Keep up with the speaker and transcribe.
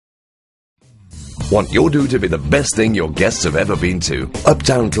Want your do to be the best thing your guests have ever been to?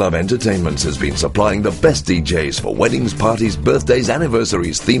 Uptown Club Entertainment has been supplying the best DJs for weddings, parties, birthdays,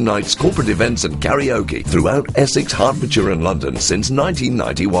 anniversaries, theme nights, corporate events and karaoke throughout Essex, Hertfordshire and London since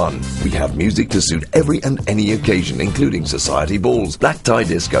 1991. We have music to suit every and any occasion, including society balls, black tie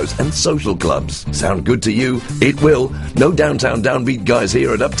discos and social clubs. Sound good to you? It will. No downtown downbeat guys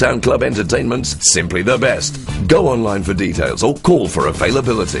here at Uptown Club Entertainment's simply the best. Go online for details or call for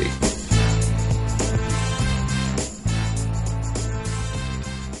availability.